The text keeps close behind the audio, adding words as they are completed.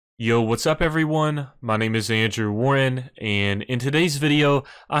Yo, what's up everyone? My name is Andrew Warren, and in today's video,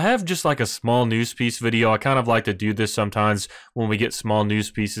 I have just like a small news piece video. I kind of like to do this sometimes when we get small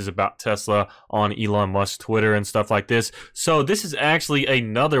news pieces about Tesla on Elon Musk's Twitter and stuff like this. So this is actually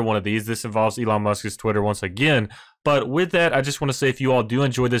another one of these. This involves Elon Musk's Twitter once again. But with that, I just want to say if you all do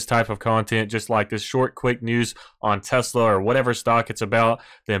enjoy this type of content, just like this short, quick news on Tesla or whatever stock it's about,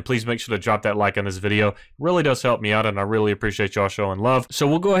 then please make sure to drop that like on this video. It really does help me out, and I really appreciate y'all showing love. So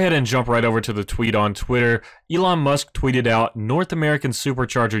we'll go ahead and jump right over to the tweet on Twitter. Elon Musk tweeted out North American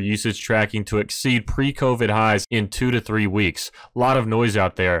supercharger usage tracking to exceed pre-COVID highs in 2 to 3 weeks. A lot of noise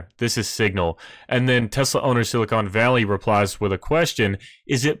out there. This is signal. And then Tesla owner Silicon Valley replies with a question: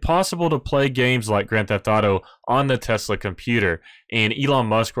 is it possible to play games like Grand Theft Auto on the Tesla computer? And Elon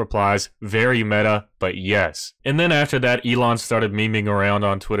Musk replies, very meta, but yes. And then after that, Elon started memeing around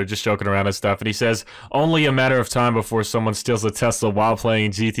on Twitter, just joking around and stuff. And he says, only a matter of time before someone steals a Tesla while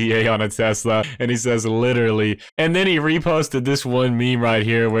playing GTA on a Tesla. And he says, literally. And then he reposted this one meme right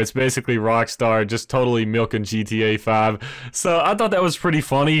here where it's basically Rockstar just totally milking GTA 5. So I thought that was pretty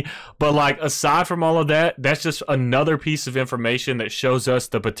funny. But like, aside from all of that, that's just another piece of information that shows us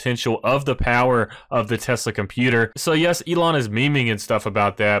the potential of the power of the Tesla computer. So yes, Elon is memeing and stuff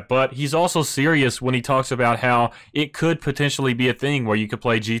about that, but he's also serious when he talks about how it could potentially be a thing where you could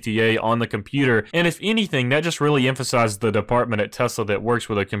play GTA on the computer. And if anything, that just really emphasizes the department at Tesla that works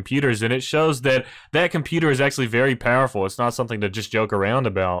with the computers, and it shows that that computer is actually very powerful. It's not something to just joke around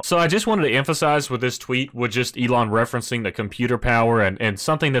about. So I just wanted to emphasize with this tweet with just Elon referencing the computer power and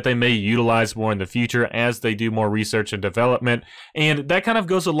something that they may utilize more in the future as they do more research and development. And that kind of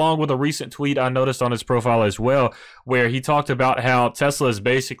goes along with a recent tweet I noticed on his profile as well, where he talked about how Tesla is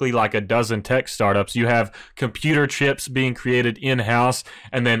basically like a dozen tech startups. You have computer chips being created in-house,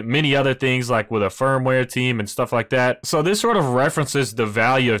 and then many other things like with a firmware team and stuff like that. So this sort of references the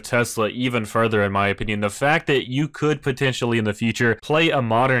value of Tesla even further, in my opinion. The fact that you could potentially in the future play a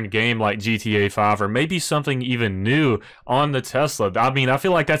modern game like GTA 5 or maybe something even new on the Tesla. I mean, I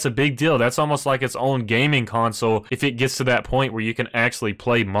feel like that's a big deal. That's almost like its own gaming console if it gets to that point where you can actually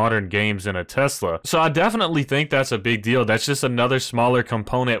play modern games in a Tesla. So I definitely think that's a big deal. That's just another smaller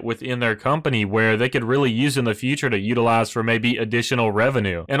component within their company where they could really use in the future to utilize for maybe additional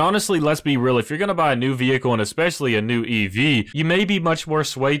revenue. And honestly, let's be real, if you're going to buy a new vehicle and especially a new EV, you may be much more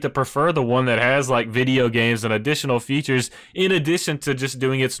swayed to prefer the one that has like video games and additional features in addition to just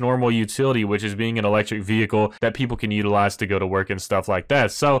doing its normal utility, which is being an electric vehicle that people can utilize to go to work and stuff like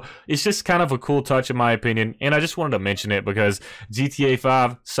that. So it's just kind of a cool touch in my opinion, and I just wanted to mention it because GTA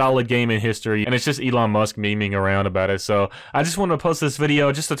 5, solid game in history, and it's just Elon Musk memeing around about it. So I just wanted to post this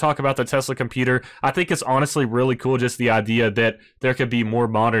video just to talk about the Tesla computer. I think it's honestly really cool, just the idea that there could be more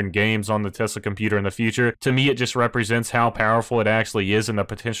modern games on the Tesla computer in the future. To me, it just represents how powerful it actually is and the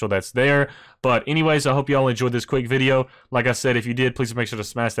potential that's there. But anyways, I hope you all enjoyed this quick video. Like I said, if you did, please make sure to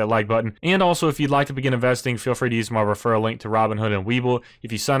smash that like button. And also, if you'd like to begin investing, feel free to use my referral link to Robinhood and Webull.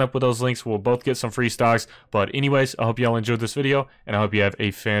 If you sign up with those links, we'll both get some free stocks. But anyways, I hope you all enjoyed this video, and I hope you have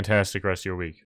a fantastic rest of your week.